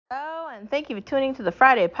And thank you for tuning to the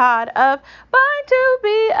Friday pod of Born to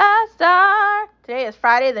Be a Star. Today is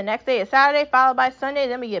Friday, the next day is Saturday, followed by Sunday,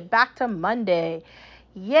 then we get back to Monday.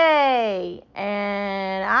 Yay!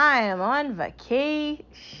 And I am on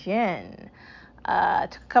vacation. Took a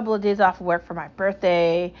couple of days off of work for my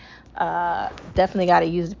birthday. Definitely got to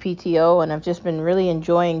use the PTO, and I've just been really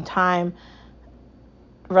enjoying time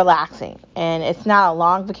relaxing. And it's not a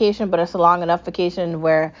long vacation, but it's a long enough vacation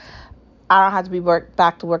where I don't have to be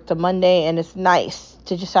back to work till Monday, and it's nice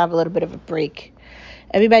to just have a little bit of a break.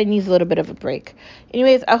 Everybody needs a little bit of a break.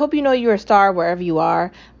 Anyways, I hope you know you're a star wherever you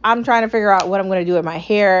are. I'm trying to figure out what I'm going to do with my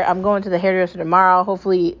hair. I'm going to the hairdresser tomorrow.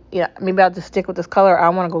 Hopefully, maybe I'll just stick with this color. I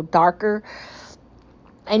want to go darker.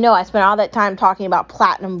 I know I spent all that time talking about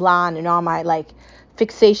platinum blonde and all my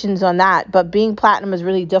fixations on that, but being platinum is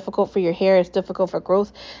really difficult for your hair. It's difficult for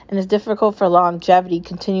growth, and it's difficult for longevity,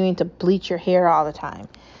 continuing to bleach your hair all the time.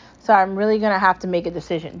 So I'm really going to have to make a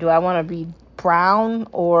decision. Do I want to be brown,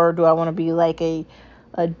 or do I want to be like a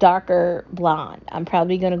darker blonde? I'm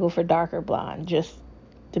probably going to go for darker blonde just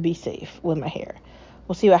to be safe with my hair.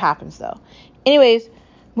 We'll see what happens though. Anyways,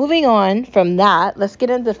 moving on from that, let's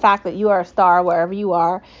get into the fact that you are a star wherever you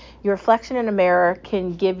are. Your reflection in a mirror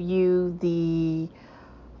can give you the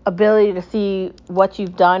ability to see what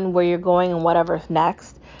you've done, where you're going, and whatever's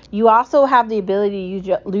next. You also have the ability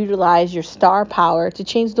to utilize your star power to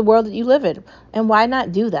change the world that you live in. And why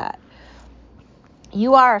not do that?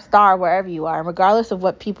 You are a star wherever you are, regardless of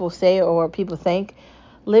what people say or what people think.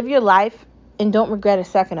 Live your life and don't regret a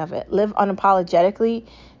second of it. Live unapologetically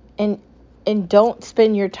and don't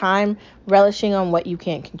spend your time relishing on what you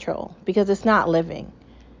can't control, because it's not living.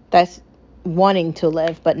 That's wanting to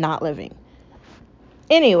live but not living.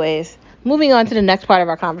 Anyways, moving on to the next part of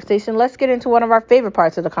our conversation, let's get into one of our favorite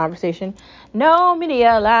parts of the conversation. No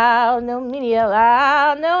media allowed, no media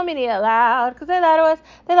allowed, no media allowed, because they lie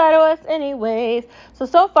to us anyways.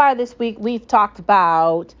 So far this week, we've talked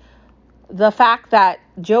about the fact that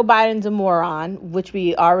Joe Biden's a moron, which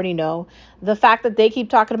we already know. The fact that they keep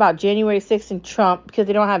talking about January 6th and Trump because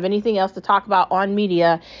they don't have anything else to talk about on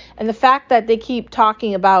media. And the fact that they keep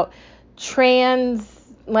talking about trans,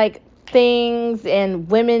 things and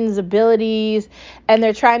women's abilities, and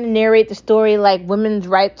they're trying to narrate the story like women's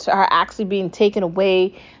rights are actually being taken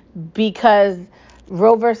away because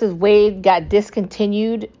Roe versus Wade got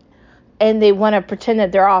discontinued, and they want to pretend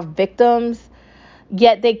that they're all victims,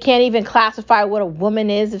 yet they can't even classify what a woman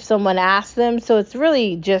is if someone asks them. So it's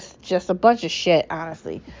really just a bunch of shit,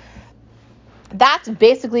 honestly. That's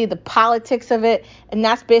basically the politics of it, and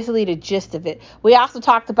that's basically the gist of it. We also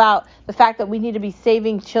talked about the fact that we need to be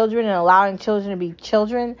saving children and allowing children to be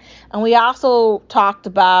children. And we also talked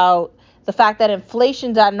about the fact that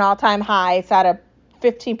inflation's at an all-time high. It's at a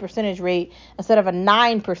 15% rate instead of a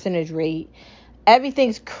 9% rate.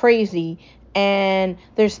 Everything's crazy, and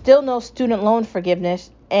there's still no student loan forgiveness,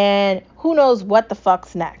 and who knows what the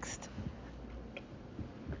fuck's next.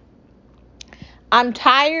 I'm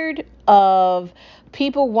tired of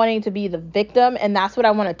people wanting to be the victim, and that's what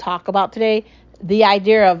I want to talk about today, the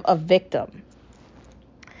idea of a victim.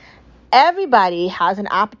 Everybody has an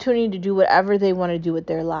opportunity to do whatever they want to do with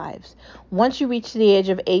their lives. Once you reach the age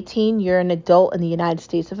of 18, you're an adult in the United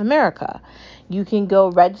States of America. You can go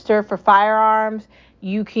register for firearms.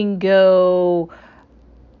 You can go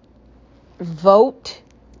vote.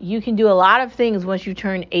 You can do a lot of things once you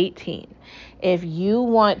turn 18. If you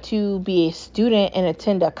want to be a student and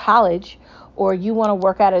attend a college, or you want to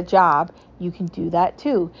work at a job, you can do that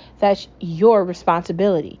too. That's your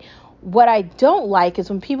responsibility. What I don't like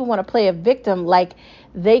is when people want to play a victim like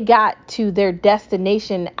they got to their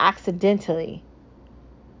destination accidentally.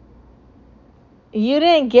 You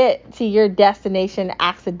didn't get to your destination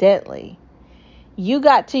accidentally. You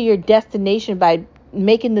got to your destination by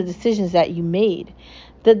making the decisions that you made.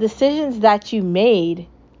 The decisions that you made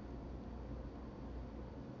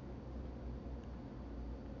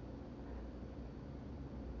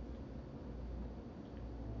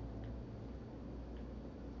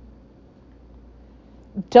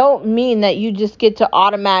don't mean that you just get to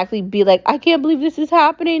automatically be like, I can't believe this is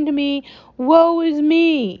happening to me. Woe is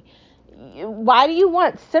me. Why do you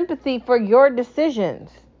want sympathy for your decisions?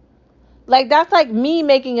 That's like me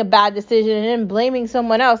making a bad decision and then blaming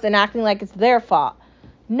someone else and acting like it's their fault.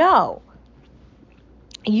 No.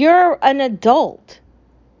 You're an adult.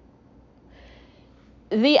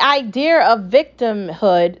 The idea of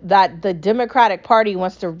victimhood that the Democratic Party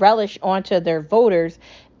wants to relish onto their voters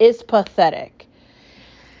is pathetic.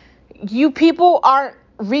 You people aren't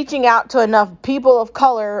reaching out to enough people of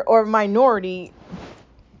color or minority,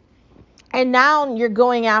 and now you're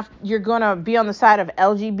going to be on the side of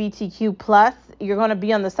LGBTQ plus you're going to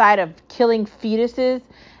be on the side of killing fetuses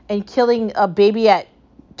and killing a baby at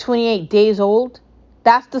 28 days old?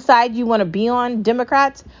 That's the side you want to be on,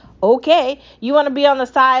 Democrats? Okay. You want to be on the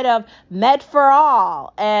side of Med for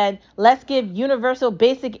All and let's give universal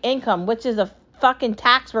basic income, which is a fucking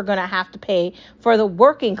tax we're going to have to pay for the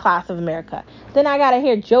working class of America. Then I got to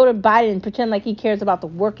hear Joe Biden pretend like he cares about the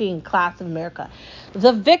working class of America.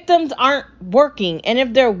 The victims aren't working. And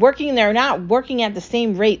if they're working, they're not working at the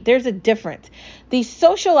same rate. There's a difference. The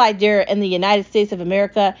social idea in the United States of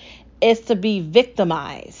America is to be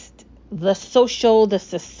victimized. The social, the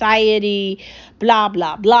society, blah,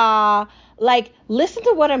 blah, blah. Like, listen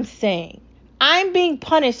to what I'm saying. I'm being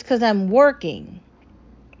punished because I'm working.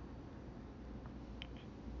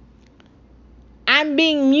 I'm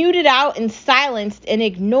being muted out and silenced and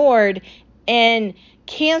ignored and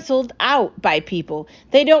canceled out by people.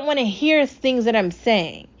 They don't want to hear things that I'm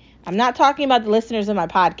saying. I'm not talking about the listeners of my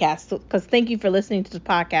podcast, because thank you for listening to this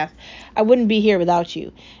podcast. I wouldn't be here without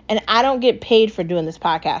you. And I don't get paid for doing this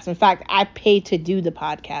podcast. In fact, I pay to do the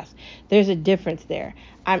podcast. There's a difference there.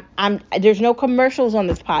 There's no commercials on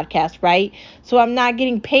this podcast, right? So I'm not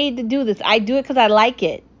getting paid to do this. I do it because I like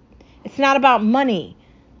it. It's not about money.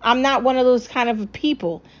 I'm not one of those kind of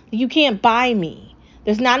people. You can't buy me.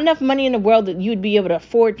 There's not enough money in the world that you'd be able to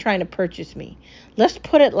afford trying to purchase me. Let's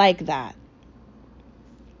put it like that.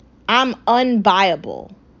 I'm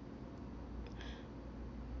unbuyable.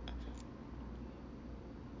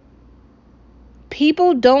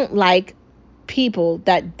 People don't like people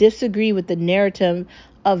that disagree with the narrative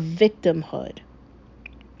of victimhood.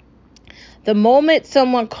 The moment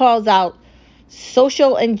someone calls out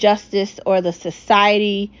social injustice or the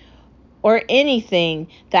society or anything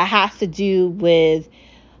that has to do with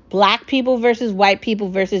black people versus white people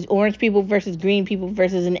versus orange people versus green people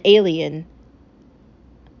versus an alien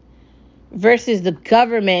versus the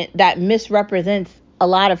government that misrepresents a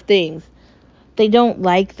lot of things, they don't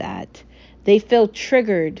like that. They feel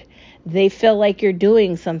triggered. They feel like you're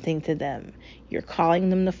doing something to them. You're calling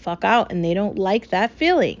them the fuck out, and they don't like that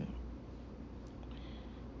feeling.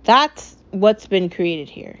 That's what's been created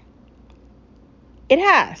here. It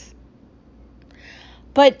has.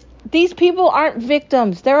 But these people aren't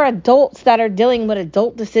victims. They're adults that are dealing with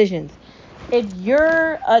adult decisions. If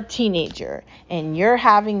you're a teenager and you're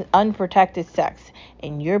having unprotected sex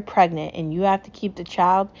and you're pregnant and you have to keep the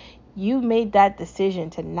child, you made that decision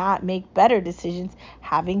to not make better decisions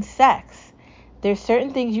having sex. There's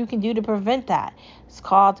certain things you can do to prevent that. It's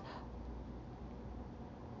called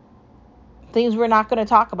things we're not going to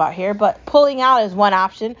talk about here, but pulling out is one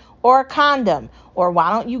option, or a condom, or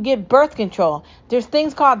why don't you get birth control? There's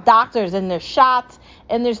things called doctors, and there's shots,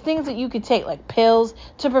 and there's things that you could take, like pills,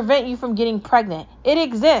 to prevent you from getting pregnant. It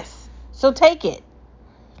exists, so take it.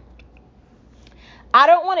 I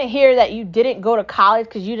don't want to hear that you didn't go to college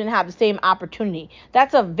because you didn't have the same opportunity.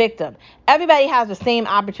 That's a victim. Everybody has the same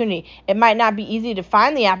opportunity. It might not be easy to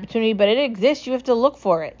find the opportunity, but it exists. You have to look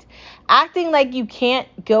for it. Acting like you can't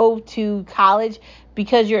go to college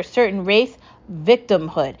because you're a certain race,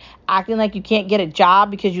 victimhood. Acting like you can't get a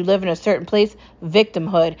job because you live in a certain place,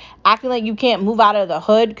 victimhood. Acting like you can't move out of the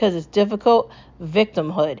hood because it's difficult,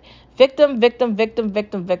 victimhood. Victim, victim, victim,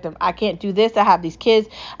 victim, victim. I can't do this. I have these kids.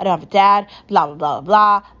 I don't have a dad. Blah, blah,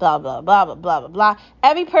 blah, blah, blah, blah, blah, blah, blah, blah, blah.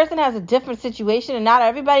 Every person has a different situation, and not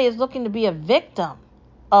everybody is looking to be a victim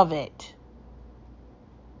of it.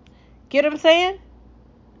 Get what I'm saying?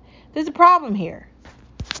 There's a problem here.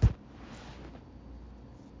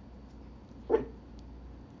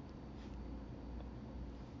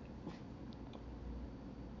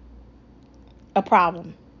 A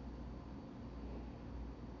problem.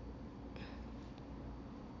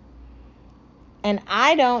 And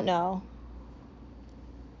I don't know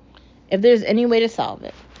if there's any way to solve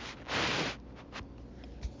it.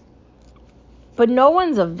 But no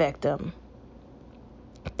one's a victim.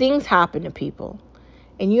 Things happen to people.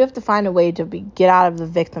 And you have to find a way to get out of the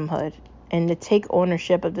victimhood and to take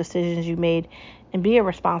ownership of decisions you made and be a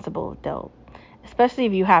responsible adult. Especially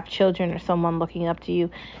if you have children or someone looking up to you,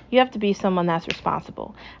 you have to be someone that's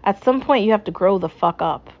responsible. At some point, you have to grow the fuck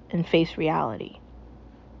up and face reality.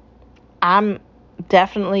 I'm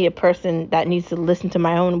definitely a person that needs to listen to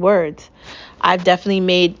my own words. I've definitely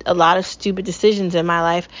made a lot of stupid decisions in my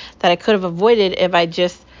life that I could have avoided if I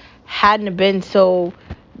just hadn't been so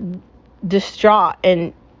distraught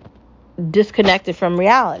and disconnected from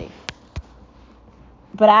reality.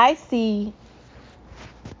 But I see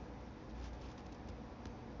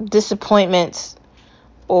disappointments,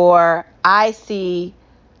 or I see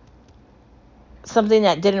something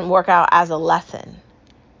that didn't work out as a lesson.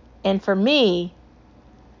 And for me,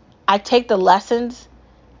 I take the lessons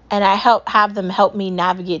and I have them help me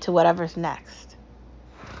navigate to whatever's next.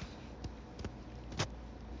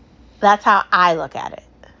 That's how I look at it.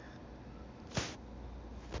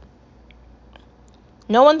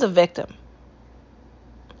 No one's a victim.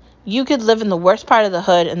 You could live in the worst part of the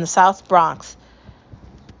hood in the South Bronx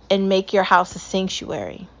and make your house a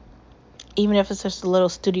sanctuary, even if it's just a little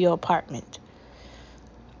studio apartment.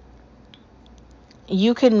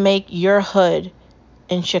 You can make your hood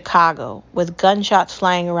in Chicago with gunshots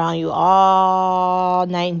flying around you all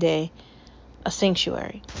night and day a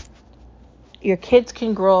sanctuary. Your kids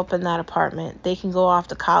can grow up in that apartment. They can go off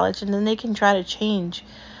to college, and then they can try to change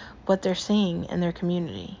what they're seeing in their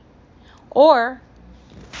community. Or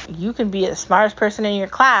you can be the smartest person in your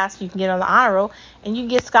class. You can get on the honor roll, and you can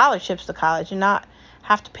get scholarships to college and not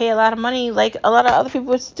have to pay a lot of money like a lot of other people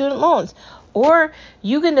with student loans. Or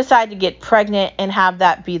you can decide to get pregnant and have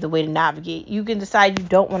that be the way to navigate. You can decide you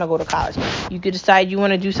don't want to go to college. You could decide you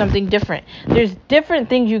want to do something different. There's different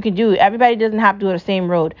things you can do. Everybody doesn't have to go the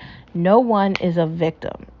same road. No one is a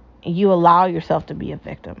victim. You allow yourself to be a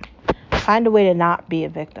victim. Find a way to not be a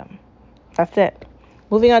victim. That's it.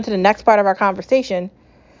 Moving on to the next part of our conversation.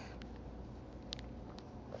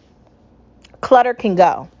 Clutter can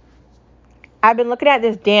go. I've been looking at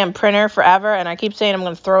this damn printer forever, and I keep saying I'm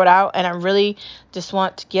going to throw it out, and I really just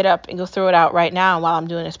want to get up and go throw it out right now while I'm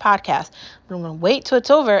doing this podcast. But I'm going to wait till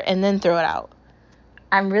it's over and then throw it out.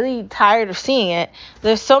 I'm really tired of seeing it.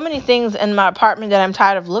 There's so many things in my apartment that I'm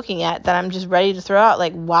tired of looking at that I'm just ready to throw out.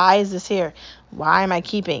 Like, why is this here? Why am I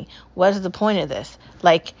keeping? What is the point of this?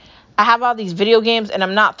 Like, I have all these video games, and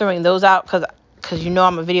I'm not throwing those out because you know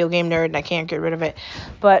I'm a video game nerd and I can't get rid of it.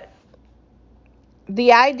 But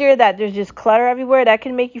the idea that there's just clutter everywhere, that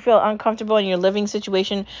can make you feel uncomfortable in your living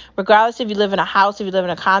situation, regardless if you live in a house, if you live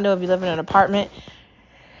in a condo, if you live in an apartment.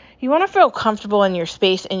 You want to feel comfortable in your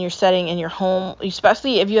space, in your setting, in your home,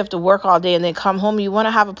 especially if you have to work all day and then come home. You want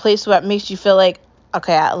to have a place that makes you feel like,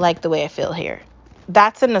 okay, I like the way I feel here.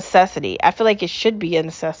 That's a necessity. I feel like it should be a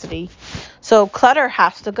necessity. So clutter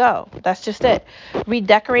has to go. That's just it.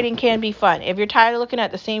 Redecorating can be fun. If you're tired of looking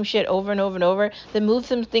at the same shit over and over and over, then move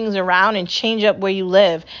some things around and change up where you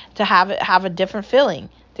live to have a different feeling.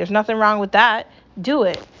 There's nothing wrong with that. Do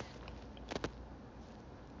it.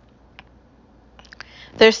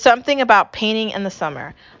 There's something about painting in the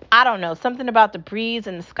summer. I don't know, something about the breeze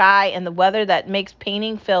and the sky and the weather that makes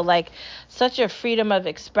painting feel like such a freedom of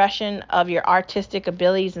expression of your artistic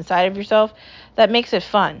abilities inside of yourself that makes it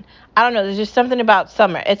fun. I don't know, there's just something about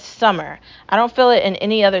summer. It's summer. I don't feel it in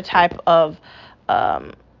any other type of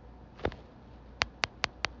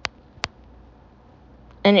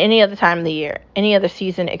in any other time of the year, any other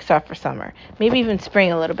season except for summer. Maybe even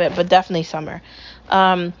spring a little bit, but definitely summer.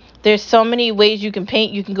 There's so many ways you can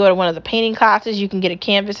paint. You can go to one of the painting classes. You can get a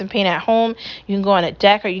canvas and paint at home. You can go on a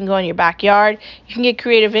deck, or you can go in your backyard. You can get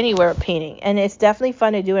creative anywhere with painting. And it's definitely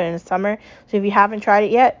fun to do it in the summer. So if you haven't tried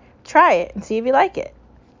it yet, try it and see if you like it.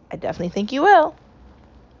 I definitely think you will.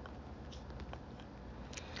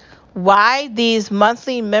 Why these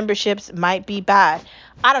monthly memberships might be bad.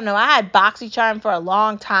 I don't know. I had BoxyCharm for a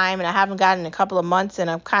long time, and I haven't gotten in a couple of months, and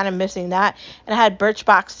I'm kind of missing that. And I had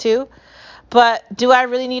Birchbox too. But do I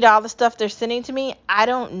really need all the stuff they're sending to me? I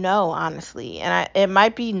don't know, honestly. And it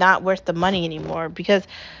might be not worth the money anymore because,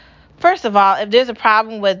 first of all, if there's a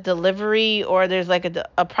problem with delivery or there's like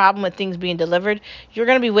a problem with things being delivered, you're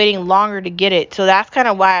going to be waiting longer to get it. So that's kind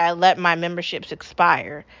of why I let my memberships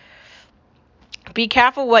expire. Be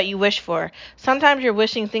careful what you wish for. Sometimes you're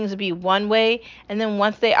wishing things to be one way, and then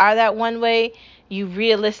once they are that one way, you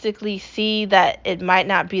realistically see that it might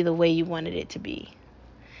not be the way you wanted it to be.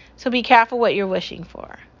 So be careful what you're wishing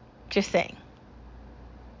for. Just saying.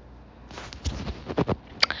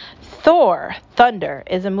 Thor, Thunder,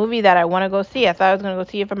 is a movie that I want to go see. I thought I was going to go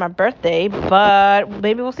see it for my birthday, but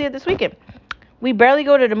maybe we'll see it this weekend. We barely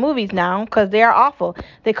go to the movies now because they are awful.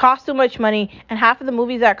 They cost too much money, and half of the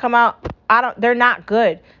movies that come out, they're not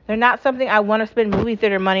good. They're not something I want to spend movie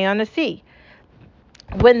theater money on to see.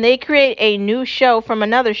 When they create a new show from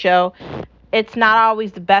another show, it's not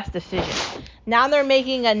always the best decision. Now they're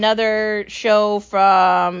making another show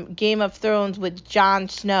from Game of Thrones with Jon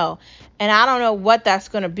Snow. And I don't know what that's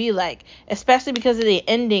going to be like, especially because of the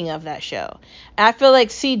ending of that show. And I feel like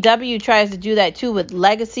CW tries to do that too with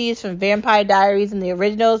Legacies from Vampire Diaries and the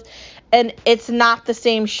originals. And it's not the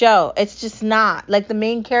same show. It's just not. Like, the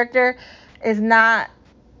main character is not,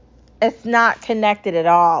 it's not connected at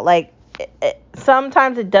all. Like,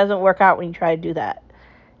 sometimes it doesn't work out when you try to do that.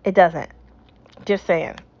 It doesn't. Just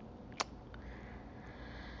saying.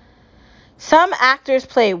 Some actors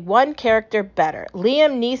play one character better.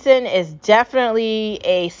 Liam Neeson is definitely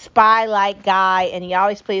a spy-like guy, and he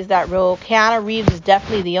always plays that role. Keanu Reeves is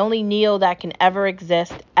definitely the only Neo that can ever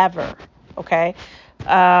exist, ever. Okay?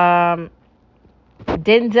 Denzel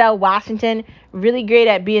Washington, really great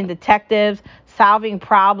at being detectives, solving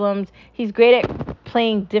problems. He's great at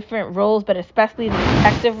playing different roles, but especially the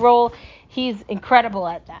detective role. He's incredible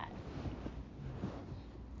at that.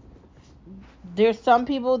 There's some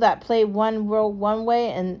people that play one role one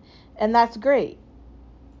way, and that's great.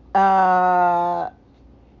 I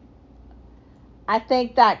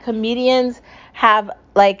think that comedians have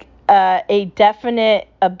like a definite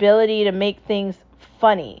ability to make things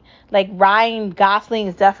funny. Like Ryan Gosling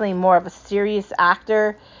is definitely more of a serious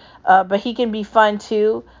actor, but he can be fun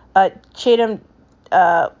too. Chatham,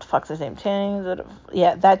 fuck's his name? Channing,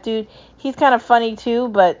 yeah, that dude. He's kind of funny too,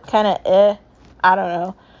 but kind of I don't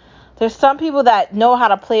know. There's some people that know how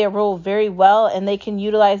to play a role very well, and they can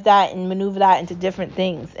utilize that and maneuver that into different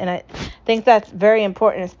things. And I think that's very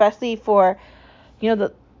important, especially for,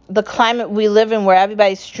 the climate we live in where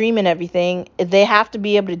everybody's streaming everything. They have to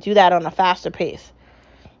be able to do that on a faster pace.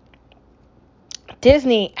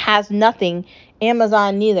 Disney has nothing.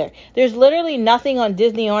 Amazon neither. There's literally nothing on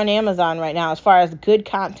Disney or on Amazon right now as far as good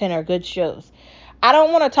content or good shows. I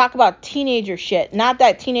don't want to talk about teenager shit. Not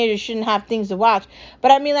that teenagers shouldn't have things to watch,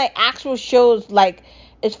 but I mean like actual shows, like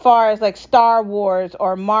as far as like Star Wars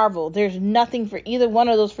or Marvel. There's nothing for either one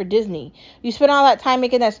of those for Disney. You spent all that time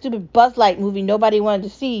making that stupid Buzz Light movie nobody wanted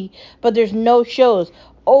to see, but there's no shows.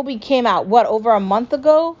 Obi came out, what, over a month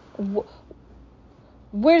ago?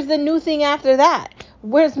 Where's the new thing after that?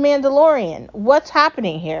 Where's Mandalorian? What's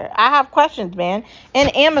happening here? I have questions, man.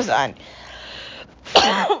 And Amazon.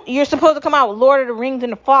 You're supposed to come out with Lord of the Rings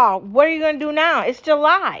in the fall. What are you going to do now? It's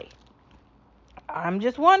July. I'm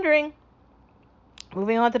just wondering.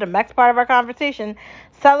 Moving on to the next part of our conversation.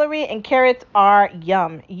 Celery and carrots are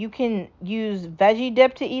yum. You can use veggie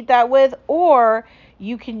dip to eat that with, or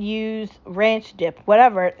you can use ranch dip.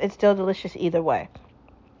 Whatever. It's still delicious either way.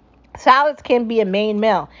 Salads can be a main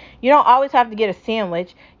meal. You don't always have to get a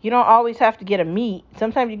sandwich. You don't always have to get a meat.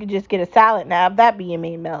 Sometimes you can just get a salad and have that be your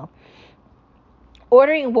main meal.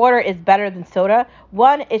 Ordering water is better than soda.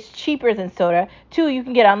 1, it's cheaper than soda. 2, you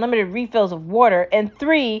can get unlimited refills of water. And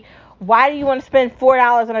 3, why do you want to spend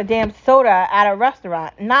 $4 on a damn soda at a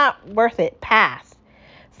restaurant? Not worth it. Pass.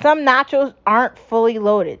 Some nachos aren't fully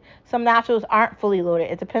loaded.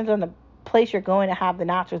 It depends on the place you're going to have the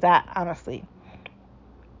nachos at, honestly.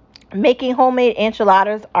 Making homemade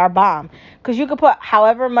enchiladas are bomb, because you can put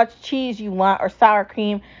however much cheese you want or sour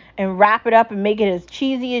cream and wrap it up and make it as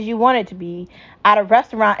cheesy as you want it to be. At a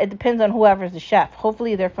restaurant, it depends on whoever's the chef.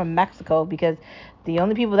 Hopefully they're from Mexico, because the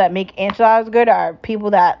only people that make enchiladas good are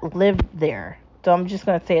people that live there. So I'm just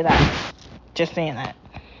going to say that. Just saying that.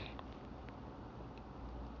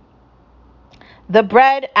 The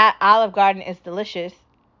bread at Olive Garden is delicious.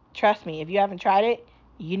 Trust me, if you haven't tried it,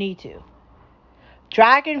 you need to.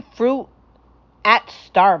 Dragon fruit at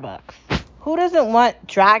Starbucks. Who doesn't want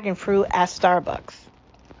dragon fruit at Starbucks?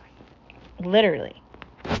 Literally.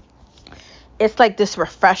 It's like this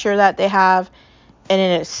refresher that they have, and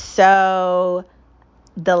it is so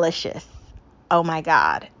delicious. Oh my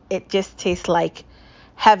God. It just tastes like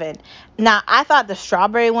heaven. Now, I thought the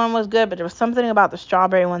strawberry one was good, but there was something about the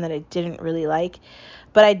strawberry one that I didn't really like.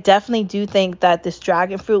 But I definitely do think that this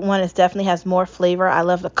dragon fruit one definitely has more flavor. I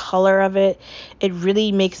love the color of it. It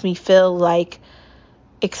really makes me feel like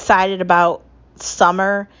excited about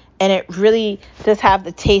summer, and it really does have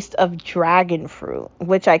the taste of dragon fruit,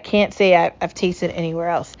 which I can't say I've tasted anywhere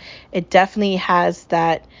else. It definitely has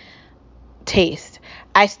that taste.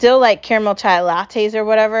 I still like caramel chai lattes or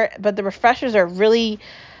whatever, but the refreshers are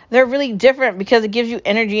they're really different because it gives you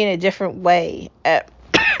energy in a different way.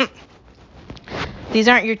 These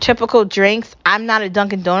aren't your typical drinks. I'm not a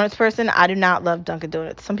Dunkin' Donuts person. I do not love Dunkin'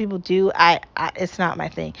 Donuts. Some people do. It's not my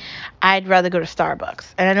thing. I'd rather go to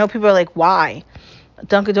Starbucks. And I know people are like, why?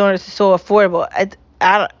 Dunkin' Donuts is so affordable.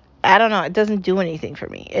 I don't know. It doesn't do anything for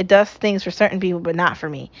me. It does things for certain people, but not for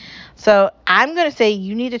me. So I'm going to say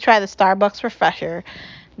you need to try the Starbucks refresher.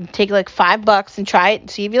 Take like $5 and try it and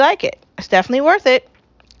see if you like it. It's definitely worth it.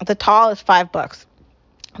 The tall is $5.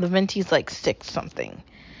 The venti's like 6 something.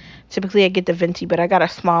 Typically I get the venti, but I got a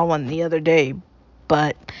small one the other day.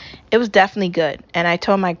 But it was definitely good. And I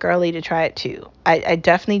told my girlie to try it too. I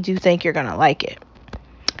definitely do think you're going to like it.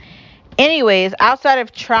 Anyways, outside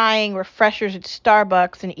of trying refreshers at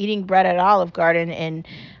Starbucks and eating bread at Olive Garden and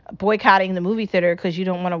boycotting the movie theater because you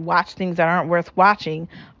don't want to watch things that aren't worth watching,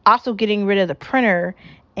 also getting rid of the printer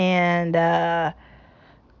and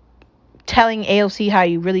telling AOC how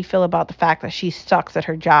you really feel about the fact that she sucks at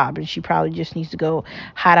her job and she probably just needs to go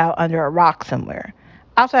hide out under a rock somewhere.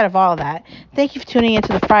 Outside of all that, thank you for tuning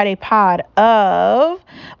into the Friday pod of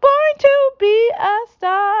Born to Be a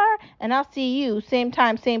Star. And I'll see you same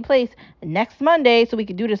time, same place next Monday so we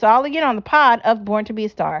can do this all again on the pod of Born to Be a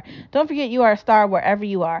Star. Don't forget you are a star wherever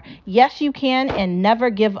you are. Yes, you can, and never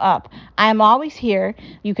give up. I am always here.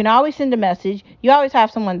 You can always send a message. You always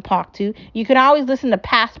have someone to talk to. You can always listen to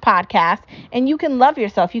past podcasts, and you can love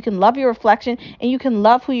yourself. You can love your reflection, and you can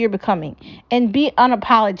love who you're becoming, and be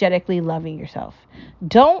unapologetically loving yourself.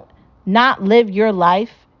 Don't not live your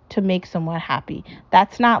life to make someone happy.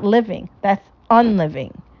 That's not living. That's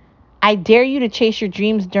unliving. I dare you to chase your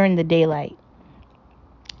dreams during the daylight.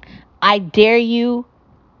 I dare you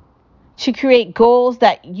to create goals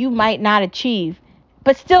that you might not achieve,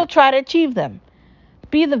 but still try to achieve them.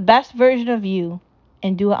 Be the best version of you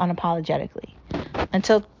and do it unapologetically.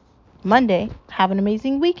 Until Monday, have an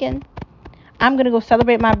amazing weekend. I'm going to go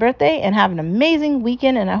celebrate my birthday and have an amazing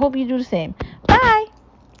weekend, and I hope you do the same. Bye,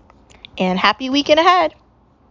 and happy weekend ahead.